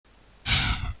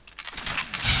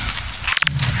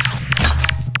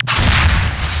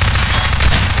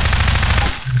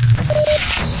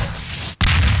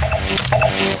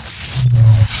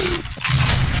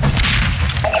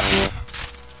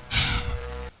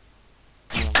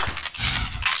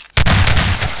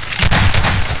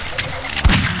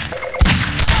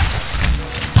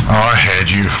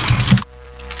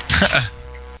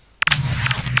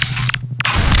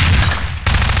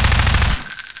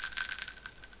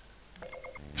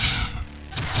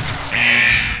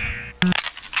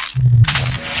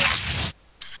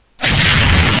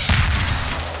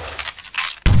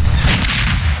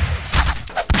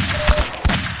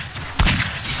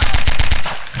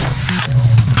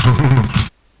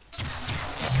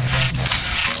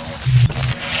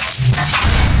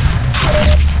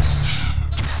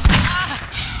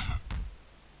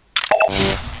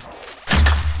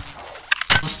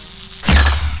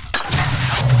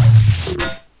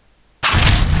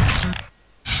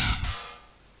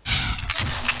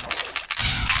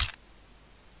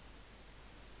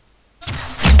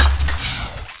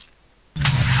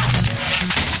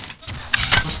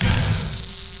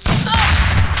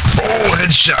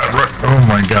Headshot! Right, oh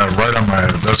my god, right on my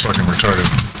head. That's fucking retarded.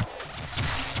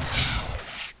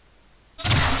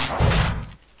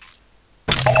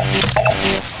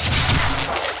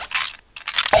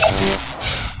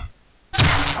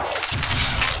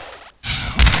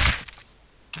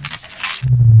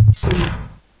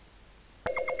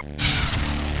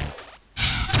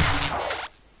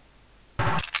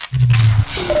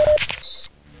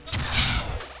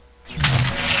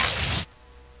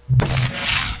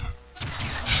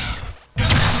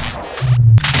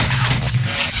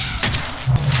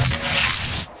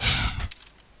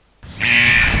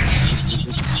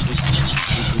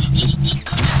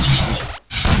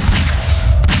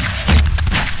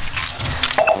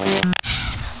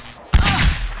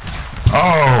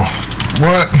 Oh,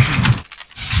 what?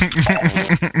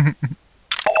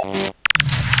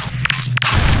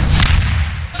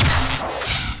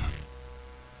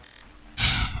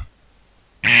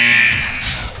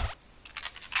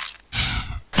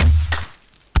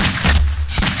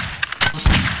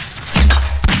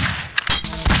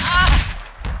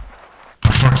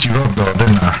 I fucked you up though,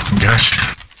 didn't I? Gosh.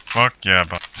 Fuck yeah,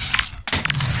 but.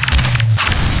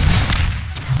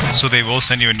 So they will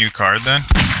send you a new card then?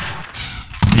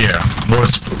 Yeah, well,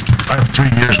 I have 3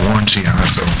 years warranty on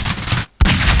it, so.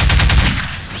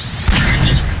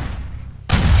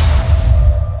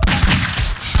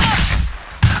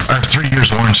 I have 3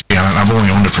 years warranty on it, and I've only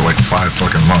owned it for like 5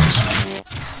 fucking months.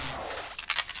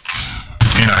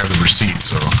 And I have the receipt,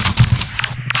 so.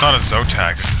 It's not a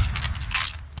Zotac.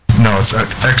 No, it's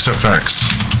XFX.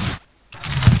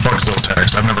 Fuck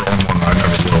Zotacs, I've never owned one, I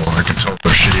never will. I can tell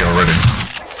they're shitty already.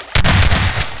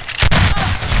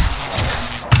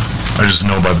 I just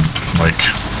know by, like,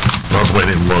 the way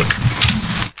they look.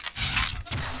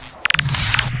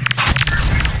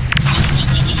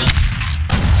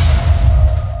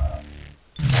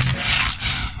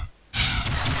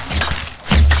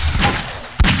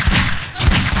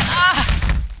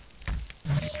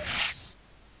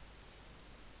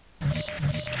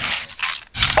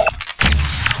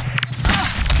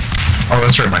 Oh,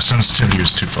 that's right, my sensitivity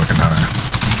is too fucking high.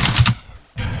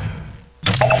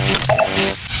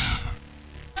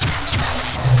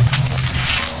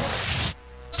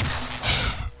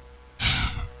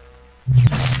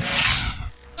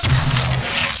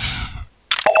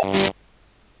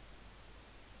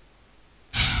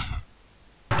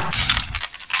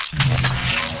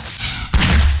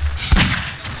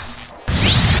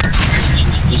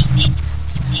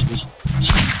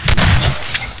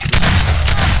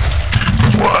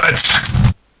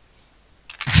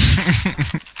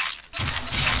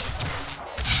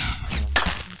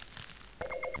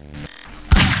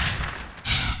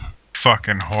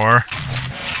 Fucking whore.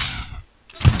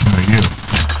 Who are you?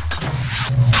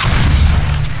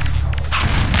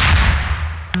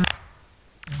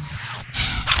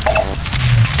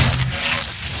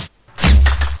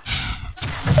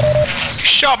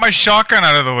 Shot my shotgun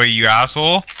out of the way, you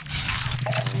asshole.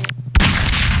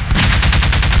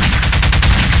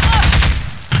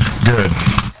 Good.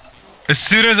 As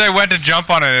soon as I went to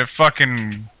jump on it, it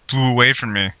fucking blew away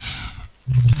from me.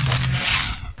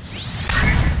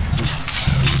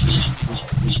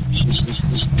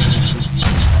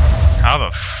 How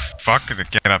the fuck did it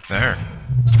get up there?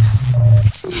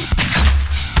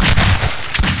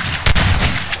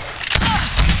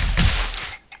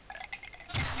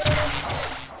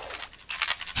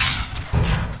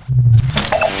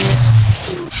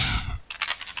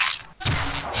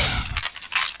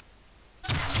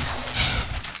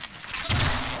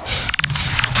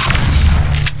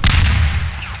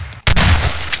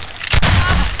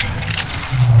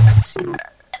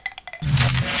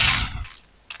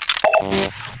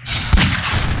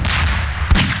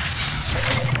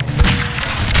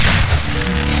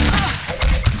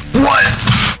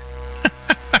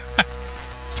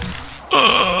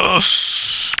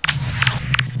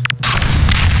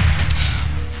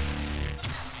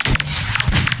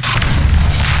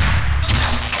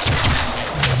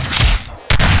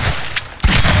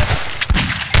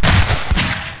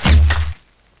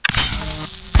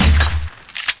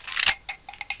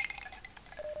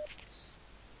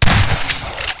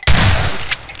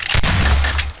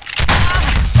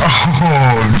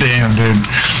 Damn, dude.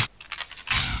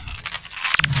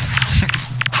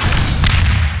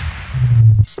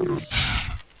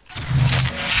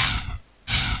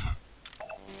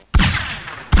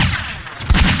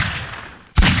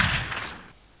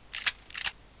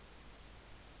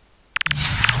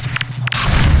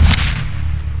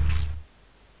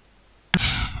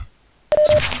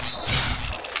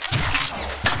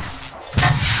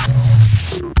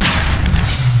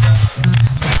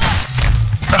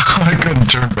 I couldn't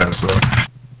turn fast though.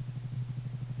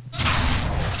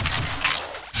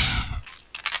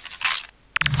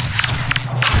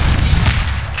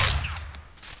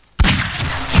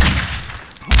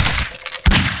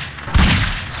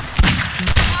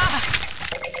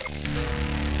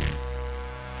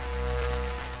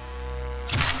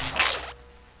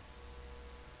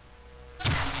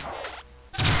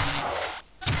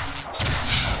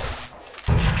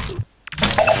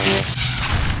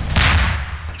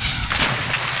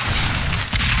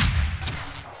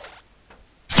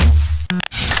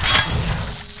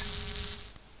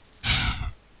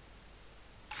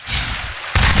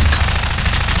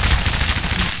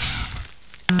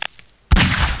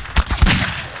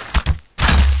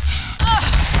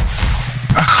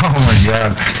 Oh my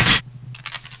god.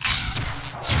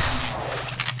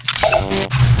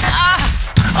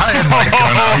 I had my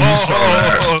gun out, you saw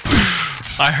that.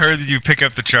 I heard that you pick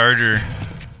up the charger.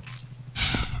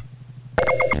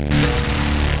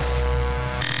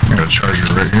 I got a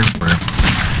charger right here for you.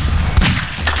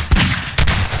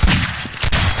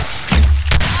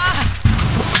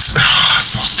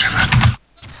 So stupid.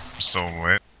 So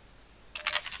wet.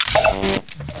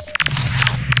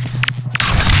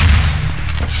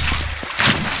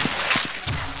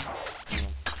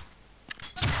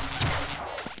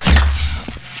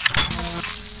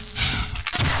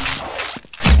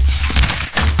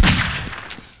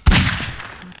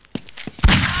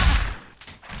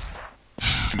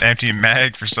 Empty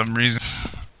mag for some reason.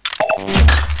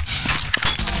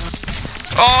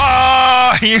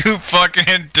 Oh, you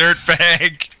fucking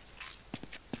dirtbag!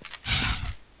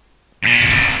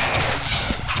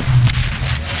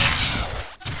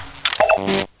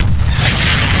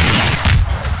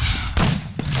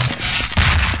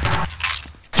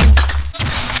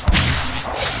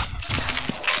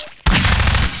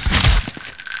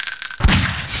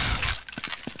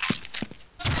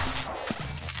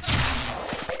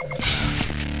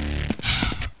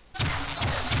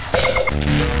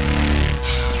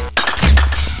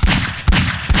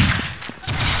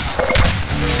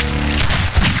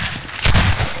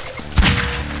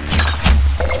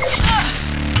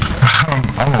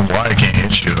 I don't know why I can't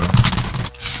hit you though.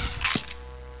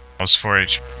 I was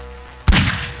 4H.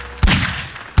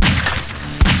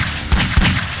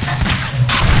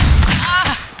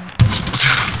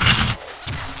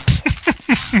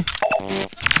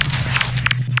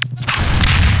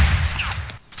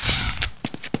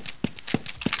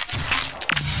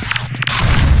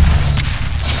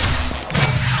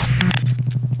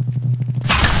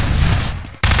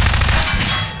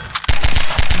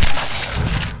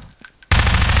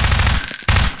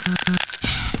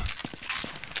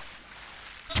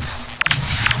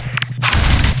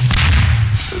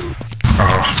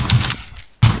 Oh,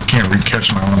 can't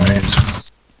recatch my own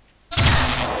nades.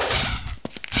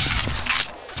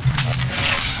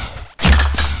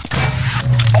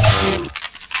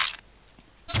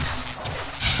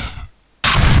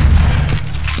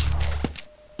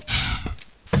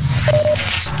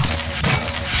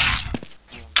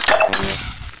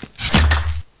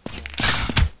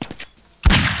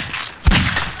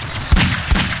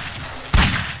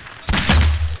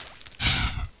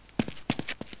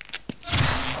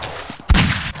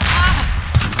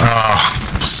 Oh.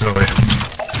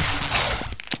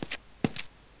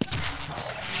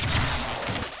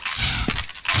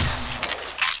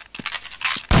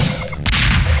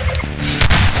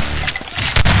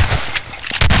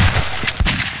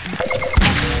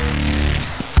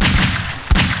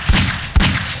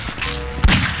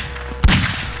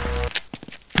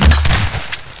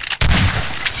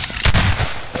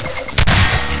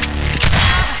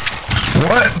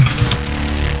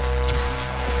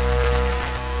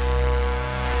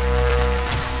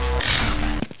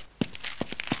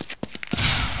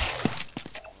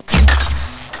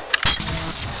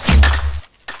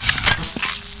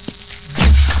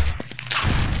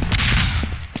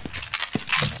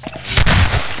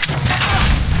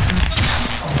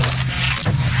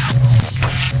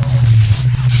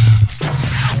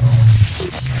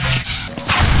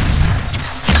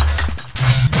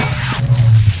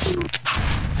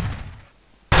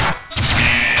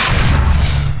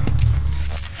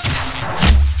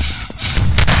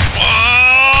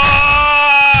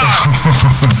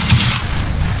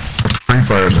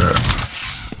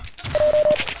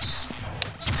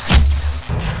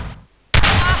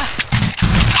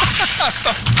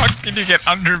 get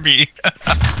under me.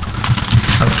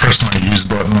 I pressed my use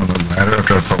button on the ladder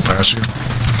after I fell past you.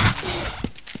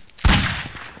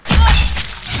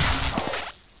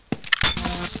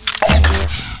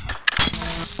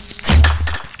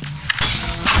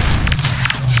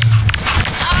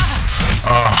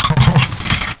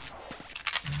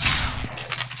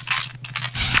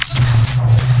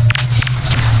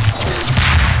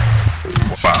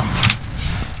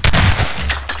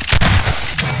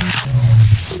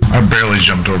 I barely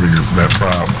jumped over that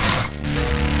prop.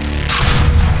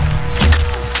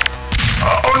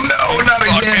 Oh no, not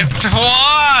again!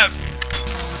 What?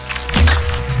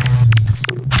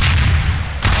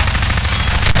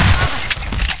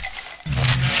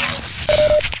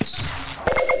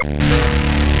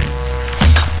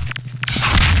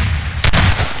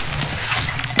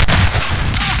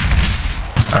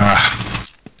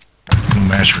 No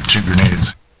match for 2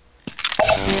 grenades.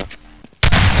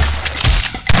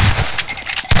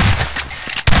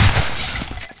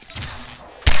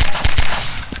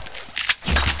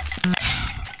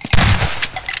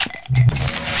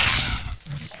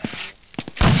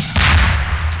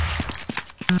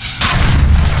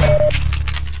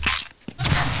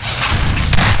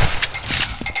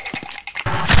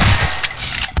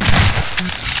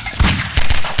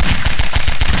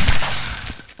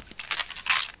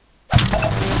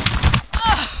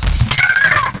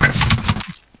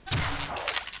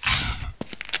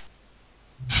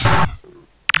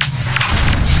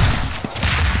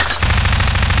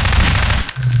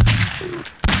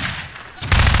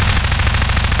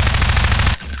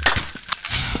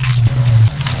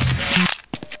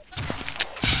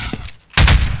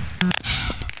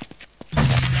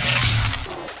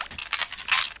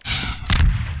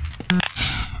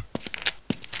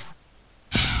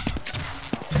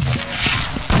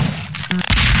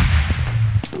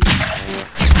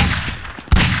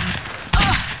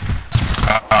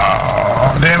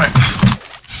 Damn it.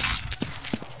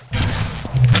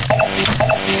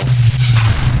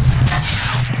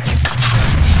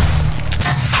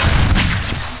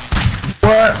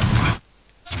 What?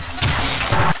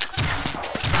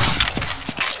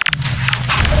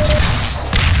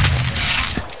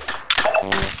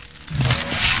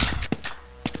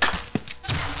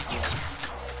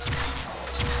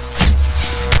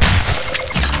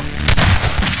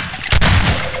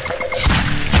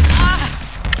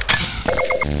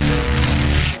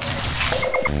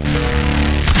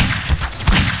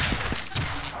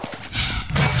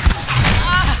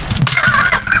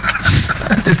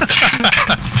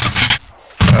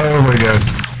 Oh my god.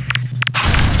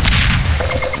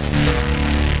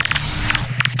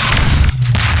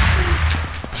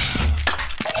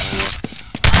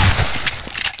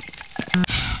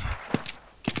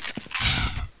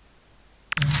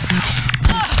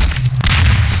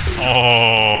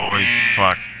 Oh,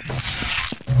 fuck.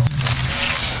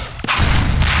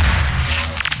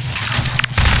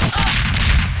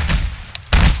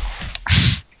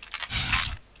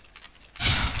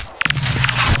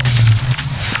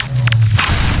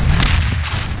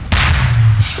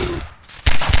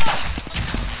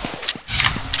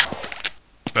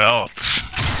 Bell.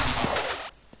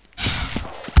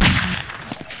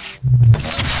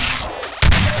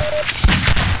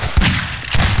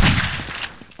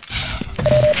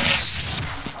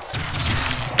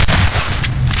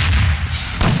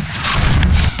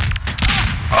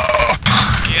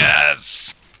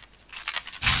 Yes.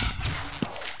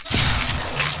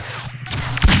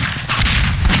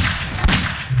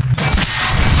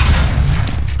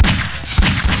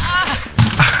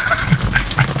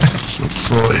 So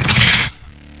silly.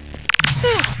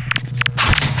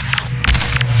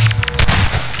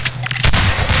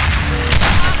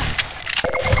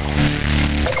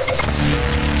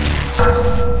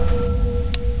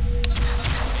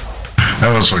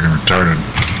 That was fucking retarded.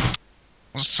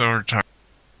 I was so retarded.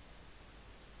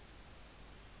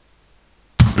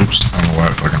 Oops, I don't know why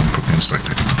I fucking put me in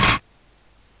spectator.